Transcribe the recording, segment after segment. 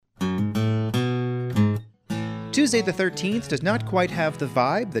Tuesday the 13th does not quite have the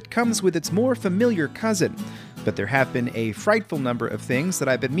vibe that comes with its more familiar cousin, but there have been a frightful number of things that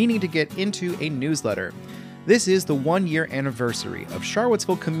I've been meaning to get into a newsletter. This is the 1-year anniversary of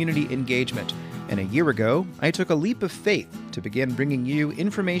Charlottesville Community Engagement, and a year ago, I took a leap of faith to begin bringing you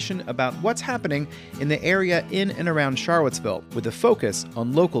information about what's happening in the area in and around Charlottesville, with a focus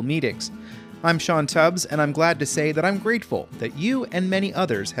on local meetings. I'm Sean Tubbs, and I'm glad to say that I'm grateful that you and many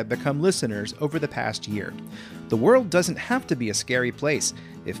others have become listeners over the past year. The world doesn't have to be a scary place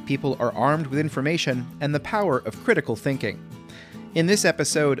if people are armed with information and the power of critical thinking. In this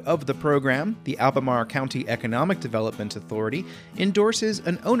episode of the program, the Albemarle County Economic Development Authority endorses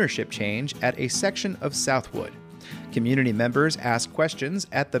an ownership change at a section of Southwood. Community members ask questions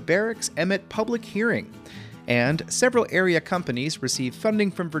at the Barracks Emmett public hearing. And several area companies receive funding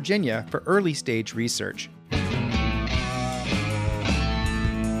from Virginia for early-stage research.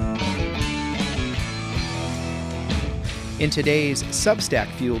 In today's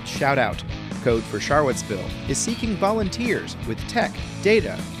Substack-fueled shout-out, Code for Charlottesville is seeking volunteers with tech,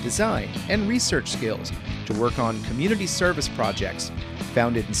 data, design, and research skills to work on community service projects.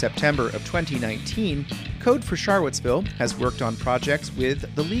 Founded in September of 2019, Code for Charlottesville has worked on projects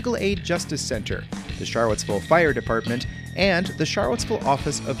with the Legal Aid Justice Center, the Charlottesville Fire Department, and the Charlottesville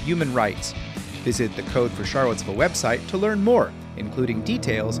Office of Human Rights. Visit the Code for Charlottesville website to learn more, including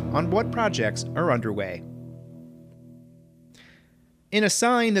details on what projects are underway. In a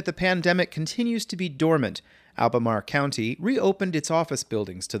sign that the pandemic continues to be dormant, Albemarle County reopened its office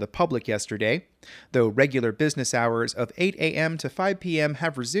buildings to the public yesterday. Though regular business hours of 8 a.m. to 5 p.m.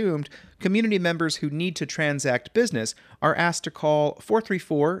 have resumed, community members who need to transact business are asked to call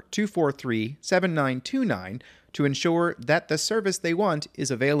 434-243-7929 to ensure that the service they want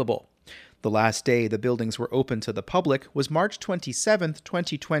is available. The last day the buildings were open to the public was March 27,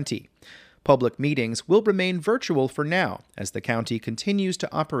 2020. Public meetings will remain virtual for now, as the county continues to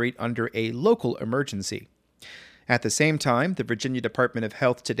operate under a local emergency. At the same time, the Virginia Department of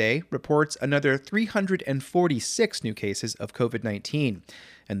Health today reports another 346 new cases of COVID-19,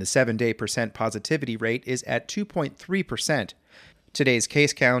 and the 7-day percent positivity rate is at 2.3%. Today's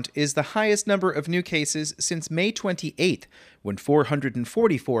case count is the highest number of new cases since May 28th, when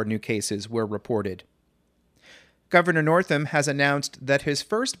 444 new cases were reported. Governor Northam has announced that his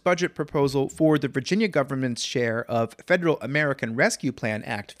first budget proposal for the Virginia government's share of Federal American Rescue Plan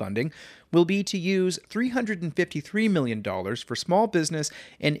Act funding will be to use $353 million for small business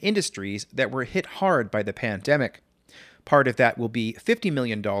and industries that were hit hard by the pandemic. Part of that will be $50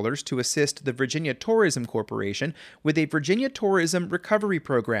 million to assist the Virginia Tourism Corporation with a Virginia Tourism Recovery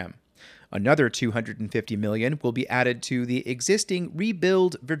Program. Another $250 million will be added to the existing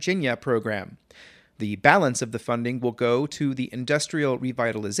Rebuild Virginia program. The balance of the funding will go to the Industrial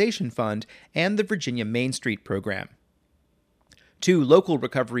Revitalization Fund and the Virginia Main Street program. 2 local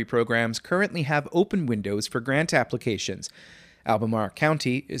recovery programs currently have open windows for grant applications. Albemarle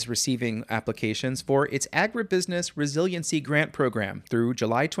County is receiving applications for its Agribusiness Resiliency Grant Program through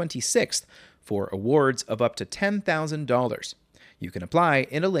July 26th for awards of up to $10,000. You can apply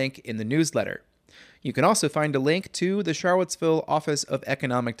in a link in the newsletter. You can also find a link to the Charlottesville Office of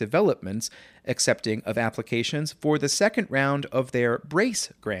Economic Development's accepting of applications for the second round of their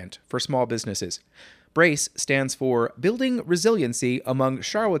BRACE grant for small businesses. BRACE stands for Building Resiliency Among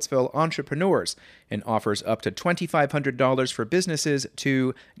Charlottesville Entrepreneurs and offers up to $2,500 for businesses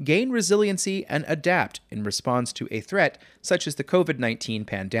to gain resiliency and adapt in response to a threat such as the COVID-19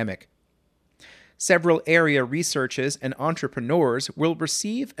 pandemic. Several area researchers and entrepreneurs will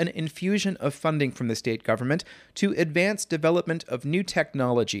receive an infusion of funding from the state government to advance development of new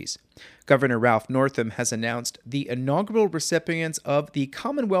technologies. Governor Ralph Northam has announced the inaugural recipients of the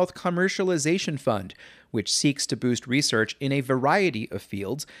Commonwealth Commercialization Fund, which seeks to boost research in a variety of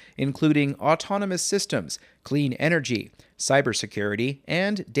fields, including autonomous systems, clean energy, cybersecurity,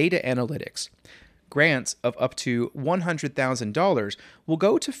 and data analytics. Grants of up to $100,000 will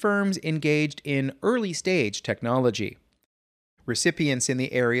go to firms engaged in early-stage technology. Recipients in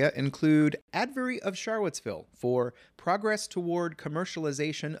the area include Advery of Charlottesville for progress toward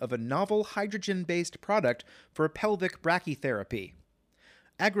commercialization of a novel hydrogen-based product for pelvic brachytherapy.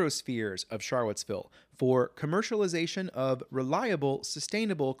 Agrospheres of Charlottesville for commercialization of reliable,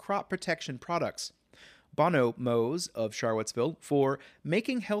 sustainable crop protection products. Bono Mose of Charlottesville for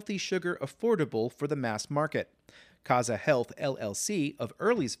making healthy sugar affordable for the mass market. Casa Health LLC of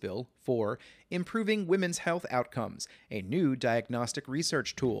Earlysville for improving women's health outcomes, a new diagnostic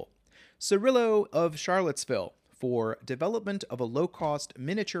research tool. Cirillo of Charlottesville for development of a low-cost,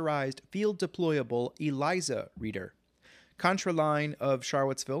 miniaturized, field-deployable ELISA reader. Contraline of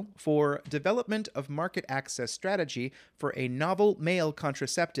Charlottesville for development of market access strategy for a novel male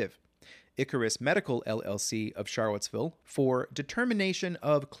contraceptive. Icarus Medical LLC of Charlottesville for determination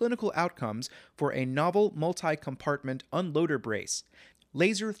of clinical outcomes for a novel multi-compartment unloader brace.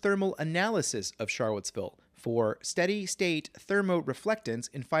 Laser Thermal Analysis of Charlottesville for steady-state thermoreflectance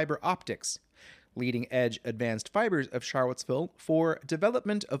in fiber optics. Leading Edge Advanced Fibers of Charlottesville for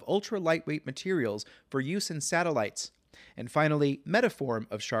development of ultra-lightweight materials for use in satellites. And finally, Metaform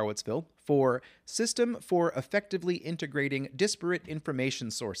of Charlottesville for system for effectively integrating disparate information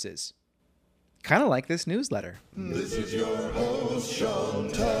sources. Kind of like this newsletter. This is your host,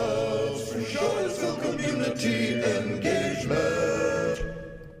 Sean Tubbs, from Charlottesville Community Engagement.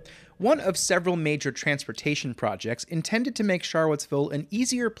 One of several major transportation projects intended to make Charlottesville an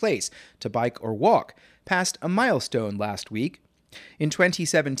easier place to bike or walk passed a milestone last week. In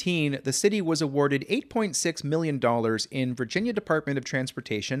 2017, the city was awarded $8.6 million in Virginia Department of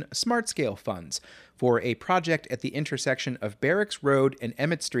Transportation Smart Scale funds for a project at the intersection of Barracks Road and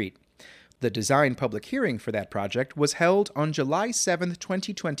Emmett Street. The design public hearing for that project was held on July 7,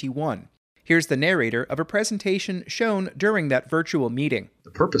 2021. Here's the narrator of a presentation shown during that virtual meeting.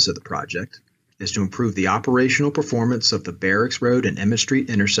 The purpose of the project is to improve the operational performance of the Barracks Road and Emmett Street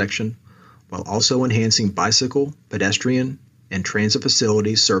intersection while also enhancing bicycle, pedestrian, and transit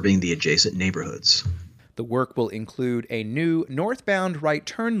facilities serving the adjacent neighborhoods. The work will include a new northbound right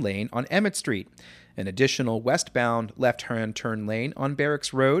turn lane on Emmett Street, an additional westbound left-hand turn lane on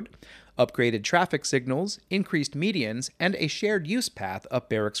Barracks Road, upgraded traffic signals, increased medians, and a shared use path up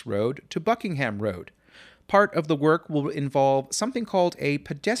Barracks Road to Buckingham Road. Part of the work will involve something called a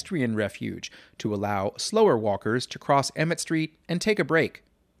pedestrian refuge to allow slower walkers to cross Emmett Street and take a break.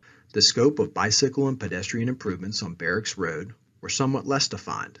 The scope of bicycle and pedestrian improvements on Barracks Road were somewhat less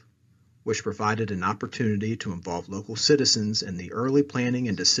defined, which provided an opportunity to involve local citizens in the early planning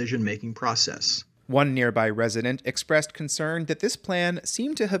and decision-making process. One nearby resident expressed concern that this plan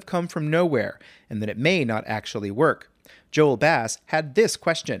seemed to have come from nowhere and that it may not actually work. Joel Bass had this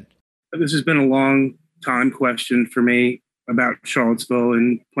question. This has been a long time question for me about Charlottesville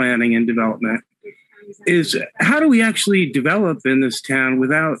and planning and development. Is how do we actually develop in this town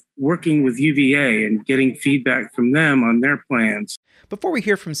without working with UVA and getting feedback from them on their plans? Before we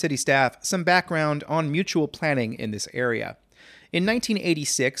hear from city staff, some background on mutual planning in this area. In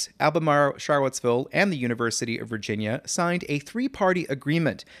 1986, Albemarle Charlottesville and the University of Virginia signed a three-party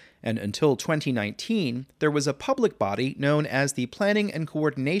agreement, and until 2019, there was a public body known as the Planning and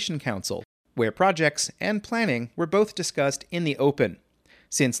Coordination Council, where projects and planning were both discussed in the open.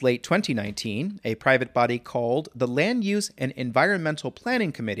 Since late 2019, a private body called the Land Use and Environmental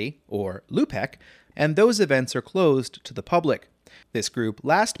Planning Committee, or LUPEC, and those events are closed to the public. This group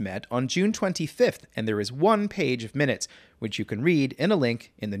last met on June 25th, and there is one page of minutes, which you can read in a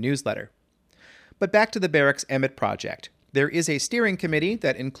link in the newsletter. But back to the Barracks Emmett project. There is a steering committee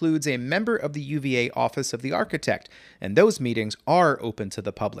that includes a member of the UVA Office of the Architect, and those meetings are open to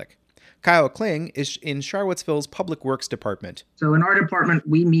the public. Kyle Kling is in Charlottesville's Public Works Department. So in our department,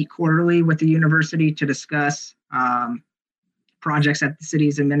 we meet quarterly with the university to discuss projects that the city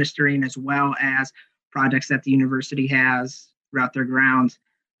is administering, as well as projects that the university has throughout their grounds.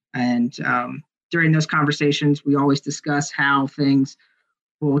 And during those conversations, we always discuss how things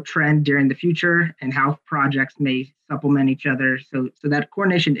will trend during the future and how projects may supplement each other. So that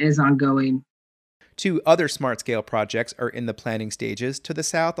coordination is ongoing. Two other smart-scale projects are in the planning stages to the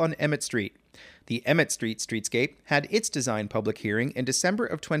south on Emmett Street. The Emmett Street streetscape had its design public hearing in December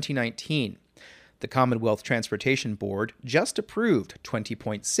of 2019. The Commonwealth Transportation Board just approved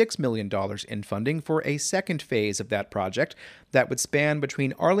 $20.6 million in funding for a second phase of that project that would span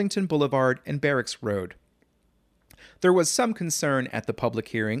between Arlington Boulevard and Barracks Road. There was some concern at the public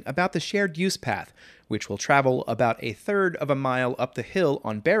hearing about the shared use path, which will travel about a third of a mile up the hill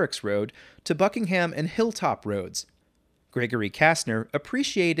on Barracks Road to Buckingham and Hilltop Roads. Gregory Kastner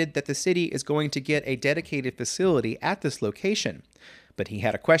appreciated that the city is going to get a dedicated facility at this location, but he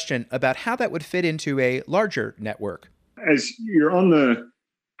had a question about how that would fit into a larger network. As you're on the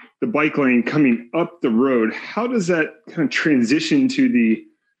bike lane coming up the road, how does that kind of transition to the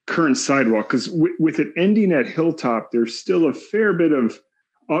current sidewalk? Because with it ending at Hilltop, there's still a fair bit of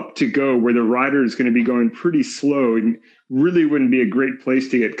up to go where the rider is going to be going pretty slow and really wouldn't be a great place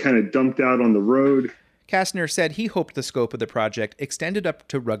to get kind of dumped out on the road. Kastner said he hoped the scope of the project extended up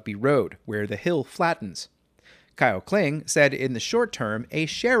to Rugby Road, where the hill flattens. Kyle Kling said in the short term, a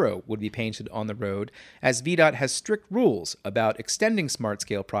sharrow would be painted on the road, as VDOT has strict rules about extending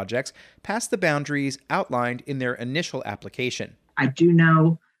smart-scale projects past the boundaries outlined in their initial application. I do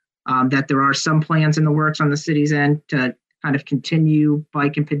know that there are some plans in the works on the city's end to kind of continue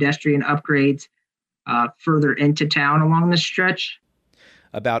bike and pedestrian upgrades further into town along this stretch.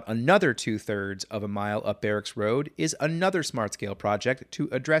 About another 2/3 of a mile up Barracks Road is another smart-scale project to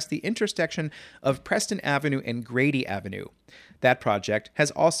address the intersection of Preston Avenue and Grady Avenue. That project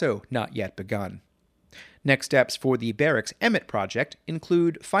has also not yet begun. Next steps for the Barracks Emmett project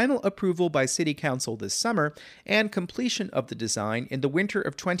include final approval by City Council this summer and completion of the design in the winter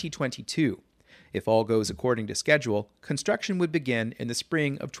of 2022. If all goes according to schedule, construction would begin in the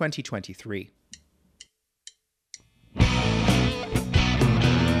spring of 2023.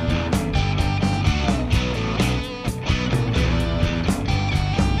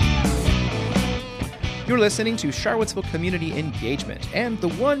 You're listening to Charlottesville Community Engagement and the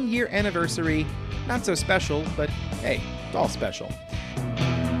 1-year anniversary. Not so special, but hey, it's all special.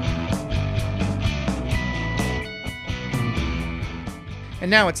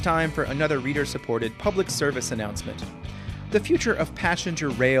 And now it's time for another reader-supported public service announcement. The future of passenger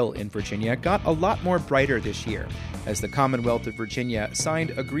rail in Virginia got a lot more brighter this year, as the Commonwealth of Virginia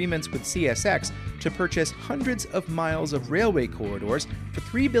signed agreements with CSX to purchase hundreds of miles of railway corridors for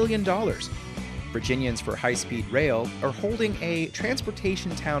 $3 billion. Virginians for High-Speed Rail are holding a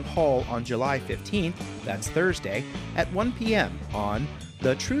transportation town hall on July 15th, that's Thursday, at 1 p.m. on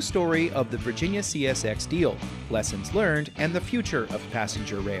The True Story of the Virginia CSX Deal, Lessons Learned, and the Future of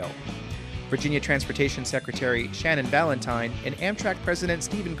Passenger Rail. Virginia Transportation Secretary Shannon Valentine and Amtrak President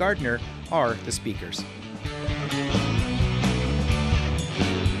Stephen Gardner are the speakers.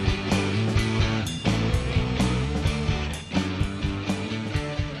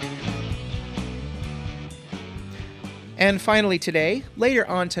 And finally today, later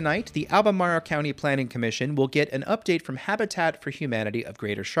on tonight, the Albemarle County Planning Commission will get an update from Habitat for Humanity of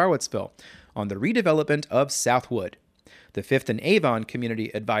Greater Charlottesville on the redevelopment of Southwood. The Fifth and Avon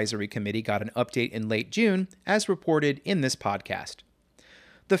Community Advisory Committee got an update in late June, as reported in this podcast.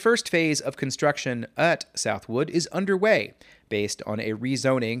 The first phase of construction at Southwood is underway, based on a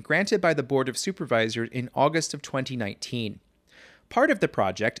rezoning granted by the Board of Supervisors in August of 2019. Part of the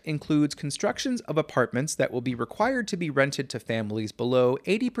project includes constructions of apartments that will be required to be rented to families below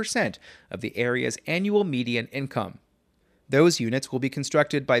 80% of the area's annual median income. Those units will be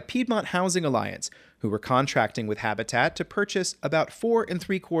constructed by Piedmont Housing Alliance, who are contracting with Habitat to purchase about 4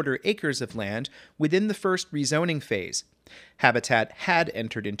 3/4 acres of land within the first rezoning phase. Habitat had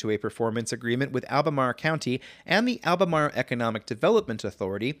entered into a performance agreement with Albemarle County and the Albemarle Economic Development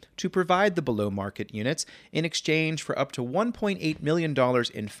Authority to provide the below-market units in exchange for up to $1.8 million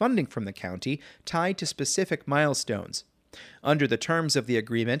in funding from the county tied to specific milestones. Under the terms of the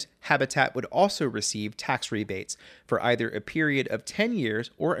agreement, Habitat would also receive tax rebates for either a period of 10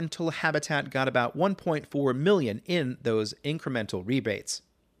 years or until Habitat got about $1.4 million in those incremental rebates.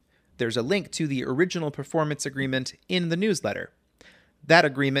 There's a link to the original performance agreement in the newsletter. That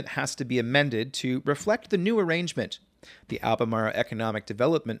agreement has to be amended to reflect the new arrangement. The Albemarle Economic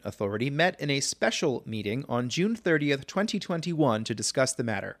Development Authority met in a special meeting on June 30th, 2021 to discuss the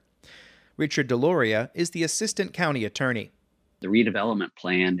matter. Richard Deloria is the assistant county attorney. The redevelopment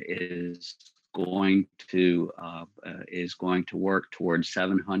plan is going to work towards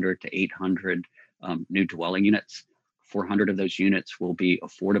 700 to 800 new dwelling units. 400 of those units will be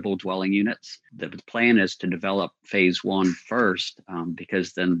affordable dwelling units. The plan is to develop phase 1 first,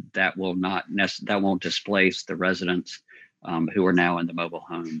 because then that won't displace the residents who are now in the mobile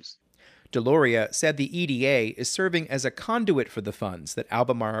homes. Deloria said the EDA is serving as a conduit for the funds that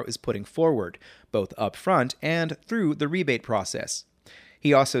Albemarle is putting forward, both up front and through the rebate process.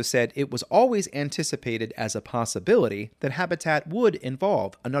 He also said it was always anticipated as a possibility that Habitat would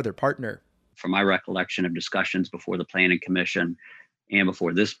involve another partner. From my recollection of discussions before the Planning Commission and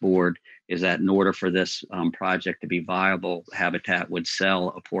before this board, is that in order for this project to be viable, Habitat would sell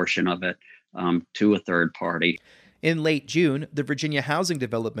a portion of it to a third party. In late June, the Virginia Housing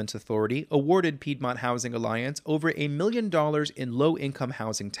Development Authority awarded Piedmont Housing Alliance over $1 million in low-income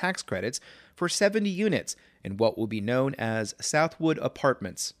housing tax credits for 70 units in what will be known as Southwood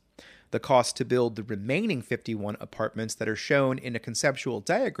Apartments. The cost to build the remaining 51 apartments that are shown in a conceptual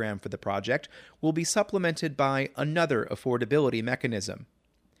diagram for the project will be supplemented by another affordability mechanism.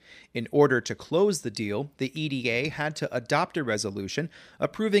 In order to close the deal, the EDA had to adopt a resolution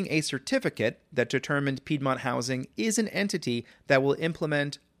approving a certificate that determined Piedmont Housing is an entity that will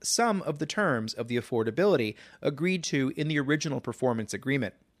implement some of the terms of the affordability agreed to in the original performance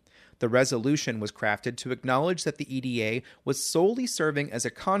agreement. The resolution was crafted to acknowledge that the EDA was solely serving as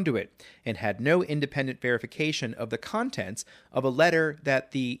a conduit and had no independent verification of the contents of a letter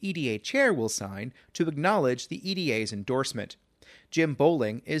that the EDA chair will sign to acknowledge the EDA's endorsement. Jim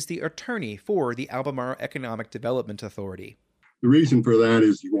Bowling is the attorney for the Albemarle Economic Development Authority. The reason for that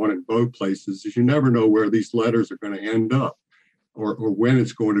is you want in both places is you never know where these letters are going to end up or when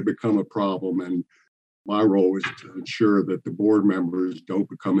it's going to become a problem. And my role is to ensure that the board members don't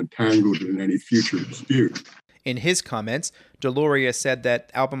become entangled in any future dispute. In his comments, Deloria said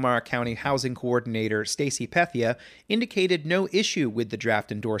that Albemarle County Housing Coordinator Stacy Pethia indicated no issue with the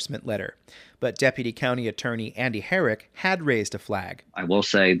draft endorsement letter, but Deputy County Attorney Andy Herrick had raised a flag. I will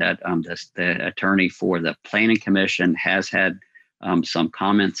say that the attorney for the Planning Commission has had some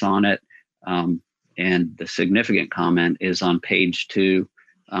comments on it, and the significant comment is on page 2,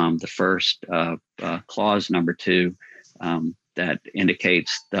 the first clause number 2, that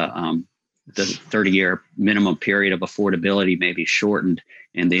indicates the 30-year minimum period of affordability may be shortened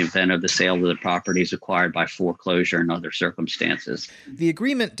in the event of the sale of the properties acquired by foreclosure and other circumstances. The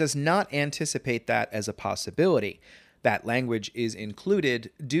agreement does not anticipate that as a possibility. That language is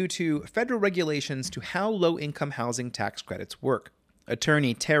included due to federal regulations to how low-income housing tax credits work.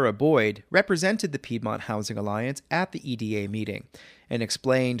 Attorney Tara Boyd represented the Piedmont Housing Alliance at the EDA meeting and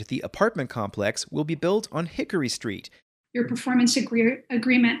explained the apartment complex will be built on Hickory Street. Your performance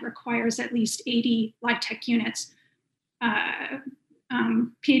agreement requires at least 80 LIHTC units.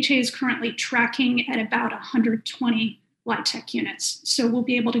 PHA is currently tracking at about 120 LIHTC units. So we'll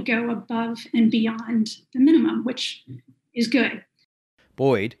be able to go above and beyond the minimum, which is good.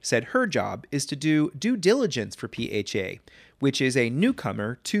 Boyd said her job is to do due diligence for PHA, which is a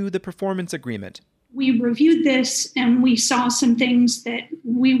newcomer to the performance agreement. We reviewed this and we saw some things that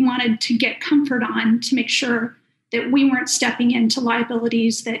we wanted to get comfort on to make sure that we weren't stepping into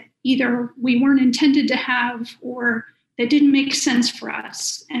liabilities that either we weren't intended to have or that didn't make sense for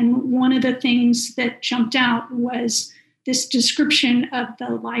us. And one of the things that jumped out was this description of the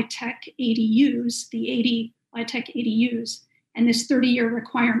LIHTC ADUs, the 80 LIHTC ADUs, and this 30-year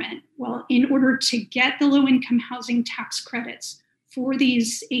requirement. Well, in order to get the low-income housing tax credits for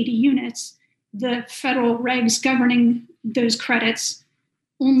these 80 units, the federal regs governing those credits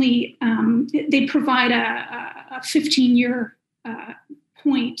only, they provide a 15-year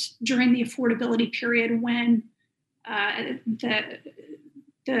point during the affordability period when the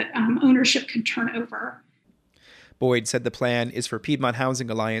ownership could turn over. Boyd said the plan is for Piedmont Housing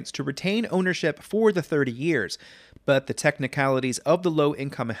Alliance to retain ownership for the 30 years, but the technicalities of the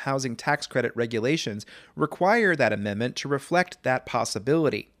low-income housing tax credit regulations require that amendment to reflect that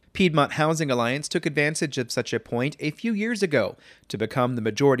possibility. Piedmont Housing Alliance took advantage of such a point a few years ago to become the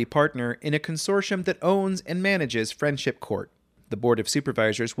majority partner in a consortium that owns and manages Friendship Court. The Board of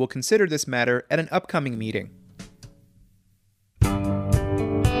Supervisors will consider this matter at an upcoming meeting.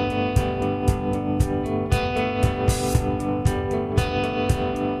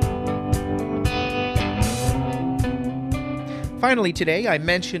 Finally today, I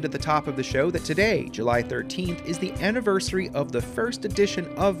mentioned at the top of the show that today, July 13th, is the anniversary of the first edition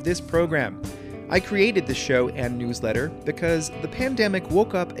of this program. I created this show and newsletter because the pandemic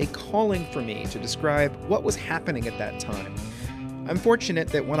woke up a calling for me to describe what was happening at that time. I'm fortunate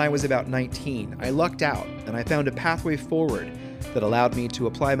that when I was about 19, I lucked out and I found a pathway forward that allowed me to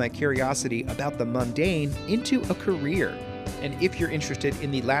apply my curiosity about the mundane into a career. And if you're interested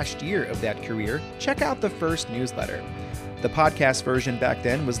in the last year of that career, check out the first newsletter. The podcast version back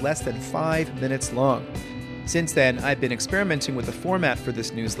then was less than 5 minutes long. Since then, I've been experimenting with the format for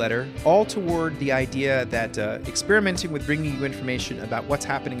this newsletter, all toward the idea that experimenting with bringing you information about what's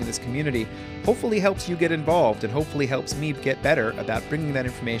happening in this community hopefully helps you get involved and hopefully helps me get better about bringing that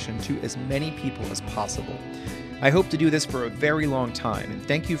information to as many people as possible. I hope to do this for a very long time, and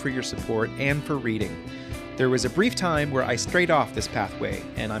thank you for your support and for reading. There was a brief time where I strayed off this pathway,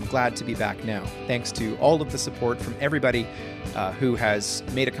 and I'm glad to be back now, thanks to all of the support from everybody who has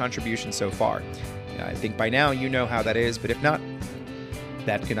made a contribution so far. I think by now you know how that is, but if not,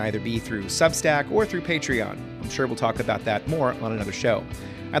 that can either be through Substack or through Patreon. I'm sure we'll talk about that more on another show.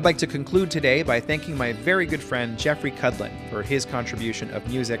 I'd like to conclude today by thanking my very good friend Jeffrey Cudlin for his contribution of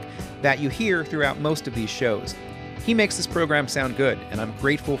music that you hear throughout most of these shows. He makes this program sound good, and I'm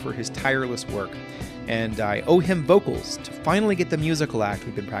grateful for his tireless work. And I owe him vocals to finally get the musical act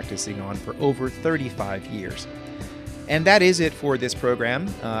we've been practicing on for over 35 years. And that is it for this program.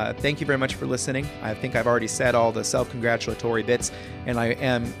 Thank you very much for listening. I think I've already said all the self-congratulatory bits, and I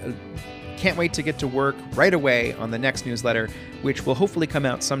can't wait to get to work right away on the next newsletter, which will hopefully come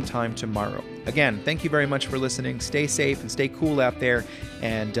out sometime tomorrow. Again, thank you very much for listening. Stay safe and stay cool out there.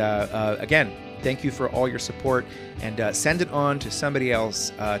 And again, thank you for all your support, and send it on to somebody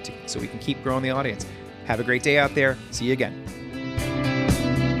else so we can keep growing the audience. Have a great day out there. See you again.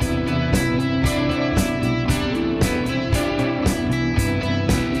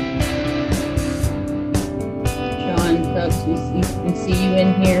 We can see you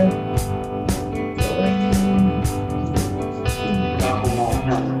in here.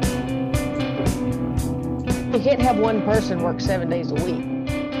 You can't have one person work 7 days a week.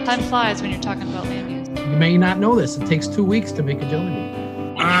 Time flies when you're talking about land use. You may not know this. It takes 2 weeks to make a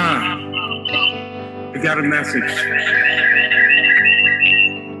zoning. I got a message.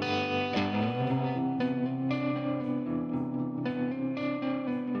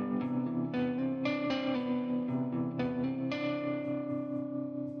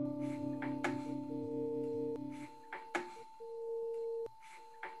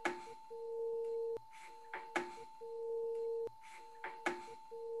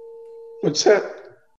 What's that?